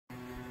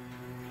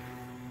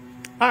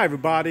Hi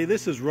everybody,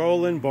 this is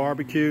Roland,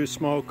 Barbecue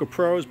Smoker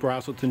Pros,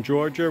 Braselton,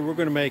 Georgia. We're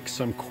going to make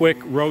some quick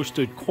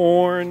roasted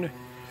corn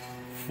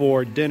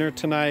for dinner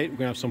tonight. We're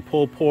going to have some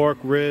pulled pork,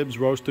 ribs,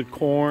 roasted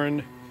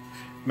corn,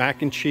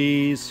 mac and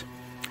cheese.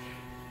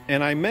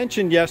 And I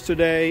mentioned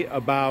yesterday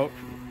about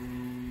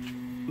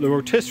the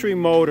rotisserie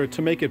motor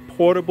to make it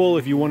portable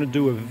if you want to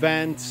do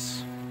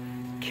events,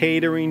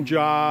 catering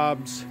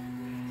jobs,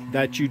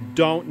 that you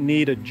don't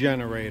need a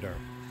generator.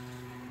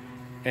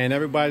 And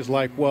everybody's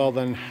like, well,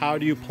 then how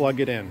do you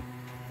plug it in?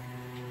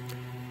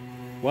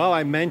 Well,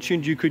 I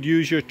mentioned you could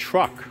use your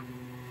truck.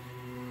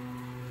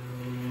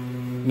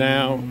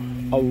 Now,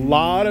 a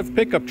lot of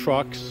pickup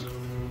trucks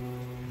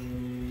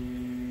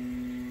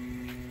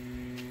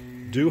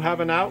do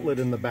have an outlet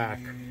in the back.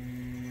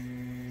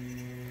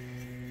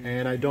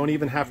 And I don't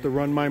even have to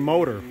run my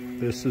motor.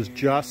 This is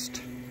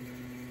just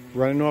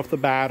running off the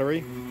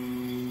battery.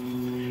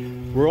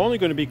 We're only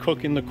going to be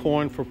cooking the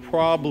corn for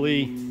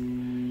probably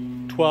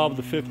 12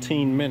 to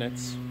 15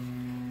 minutes.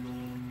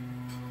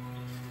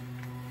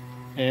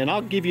 And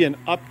I'll give you an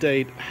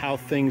update how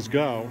things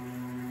go,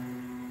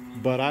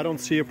 but I don't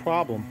see a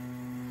problem.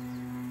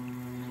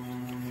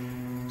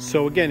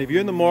 So again, if you're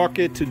in the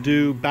market to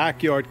do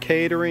backyard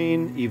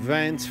catering,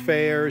 events,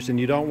 fairs, and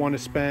you don't want to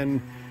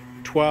spend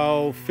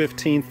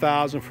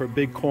 $12,000–15,000 for a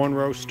big corn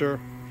roaster,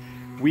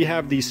 we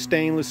have these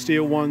stainless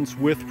steel ones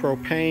with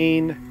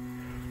propane,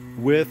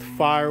 with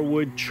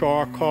firewood,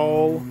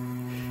 charcoal.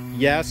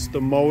 Yes, the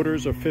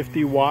motors are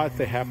 50 watt.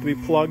 They have to be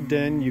plugged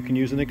in. You can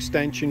use an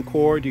extension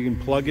cord. You can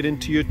plug it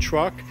into your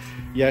truck.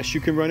 Yes,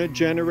 you can run a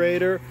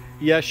generator.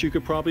 Yes, you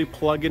could probably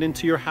plug it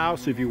into your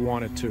house if you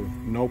wanted to.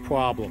 No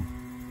problem.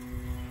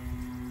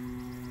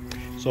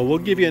 So we'll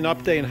give you an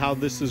update on how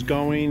this is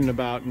going in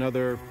about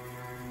another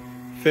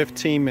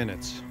 15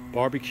 minutes.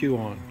 Barbecue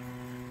on.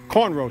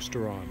 Corn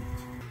roaster on.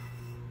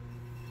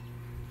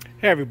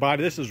 Hey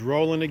everybody, this is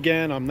Roland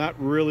again. I'm not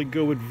really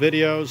good with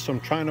videos, so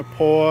I'm trying to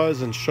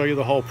pause and show you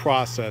the whole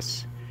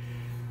process.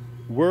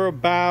 We're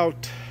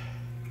about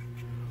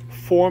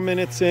 4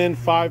 minutes in,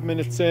 5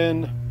 minutes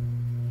in.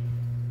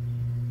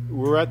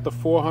 We're at the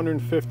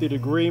 450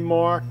 degree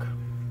mark. I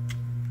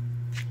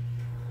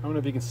don't know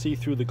if you can see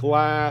through the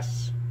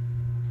glass.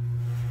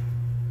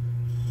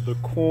 The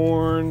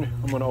corn,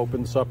 I'm gonna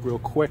open this up real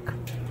quick.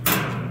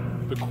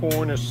 The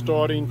corn is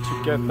starting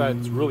to get that,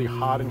 it's really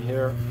hot in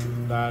here,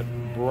 that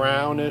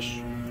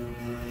brownish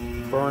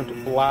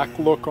burnt black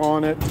look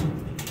on it.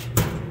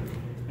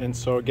 And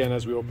so again,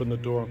 as we open the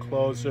door and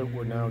close it,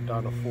 we're now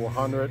down to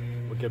 400.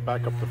 We'll get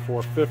back up to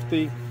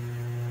 450,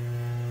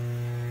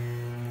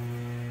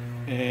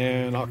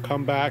 and I'll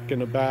come back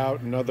in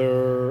about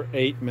another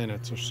 8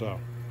 minutes or so.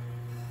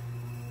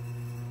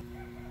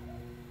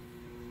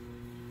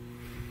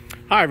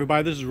 Hi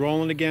everybody, this is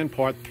Roland again,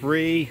 part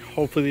 3.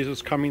 Hopefully this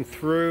is coming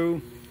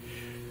through.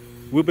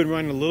 We've been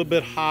running a little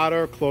bit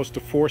hotter, close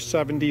to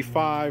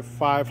 475,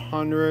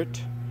 500,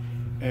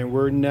 and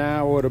we're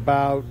now at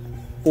about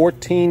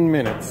 14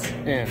 minutes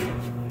in.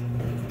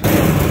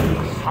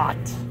 Hot.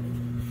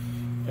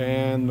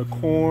 And the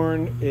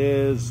corn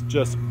is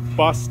just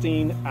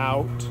busting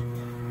out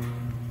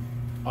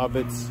of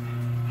its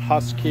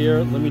husk here.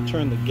 Let me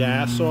turn the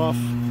gas off.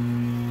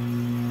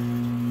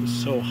 It's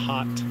so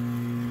hot.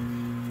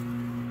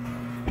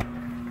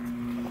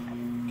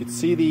 You can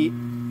see the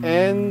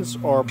ends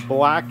are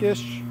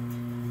blackish,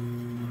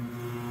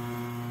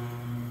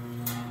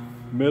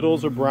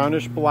 middles are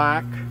brownish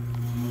black.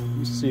 Let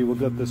me see, we'll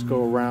let this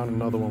go around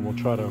another one.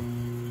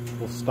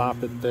 We'll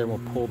stop it there, we'll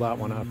pull that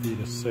one out for you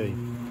to see.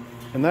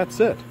 And that's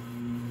it.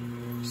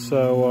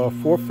 So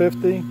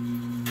 450.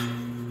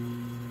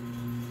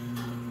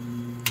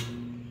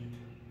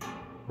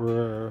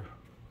 We're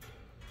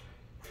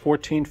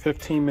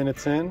 14–15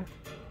 minutes in.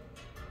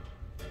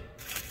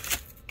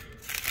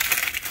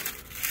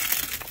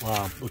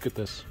 Wow, look at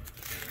this.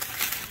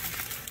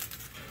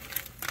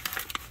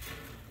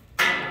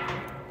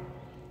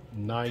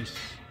 Nice,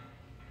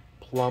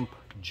 plump,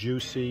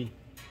 juicy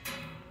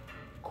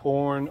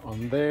corn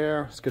on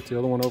there. Let's get the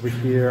other one over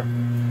here.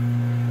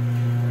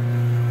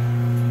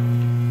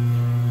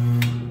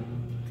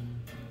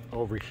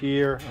 Over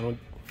here, I want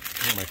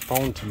my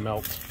phone to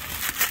melt.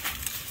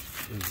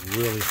 It's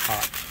really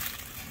hot.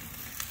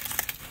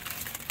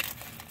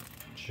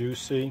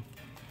 Juicy.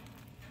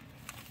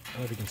 I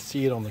don't know if you can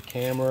see it on the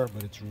camera,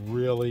 but it's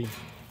really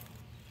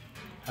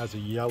has a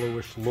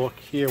yellowish look.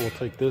 Here, we'll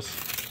take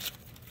this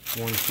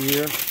one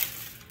here.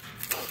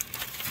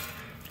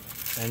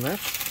 And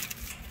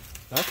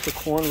that's the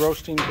corn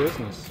roasting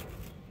business.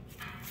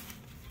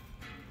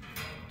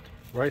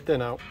 Right there.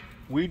 Now,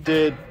 we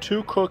did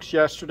 2 cooks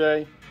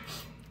yesterday.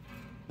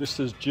 This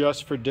is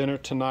just for dinner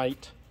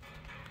tonight.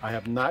 I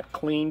have not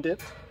cleaned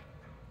it.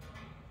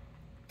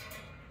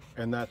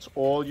 And that's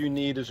all you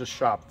need is a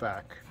shop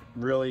vac.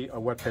 Really, a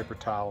wet paper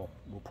towel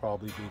will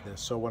probably do this.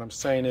 So what I'm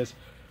saying is,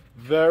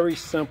 very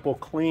simple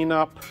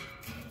cleanup.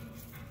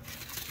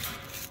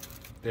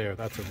 There,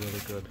 that's a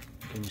really good.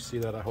 Can you see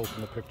that, I hope,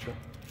 in the picture?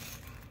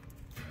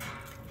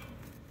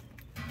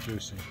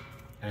 Juicy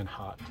and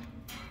hot.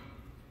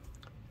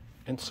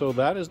 And so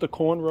that is the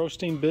corn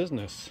roasting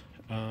business.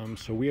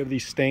 So we have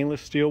these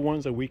stainless steel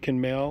ones that we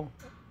can mail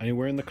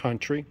anywhere in the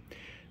country.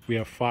 We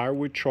have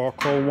firewood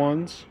charcoal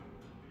ones.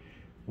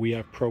 We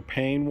have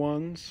propane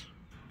ones.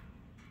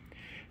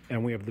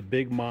 And we have the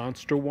big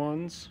monster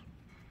ones.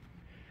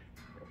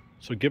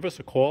 So give us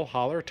a call,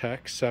 holler, or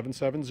text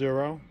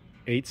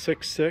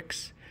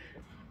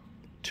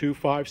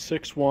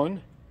 770-866-2561.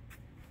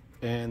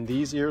 And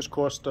these ears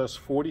cost us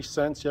 40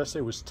 cents. Yesterday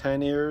it was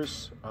 10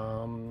 ears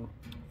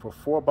for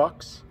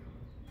 $4.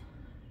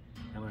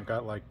 And I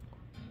got like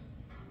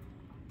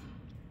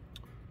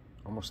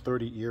almost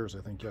 30 ears,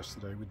 I think,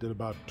 yesterday. We did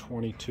about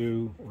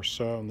 22 or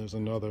so, and there's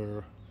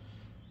another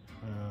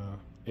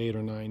 8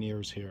 or 9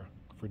 ears here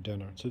for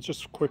dinner. So it's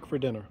just quick for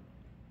dinner.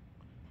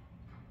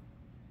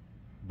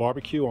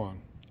 Barbecue on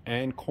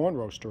and corn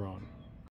roaster on.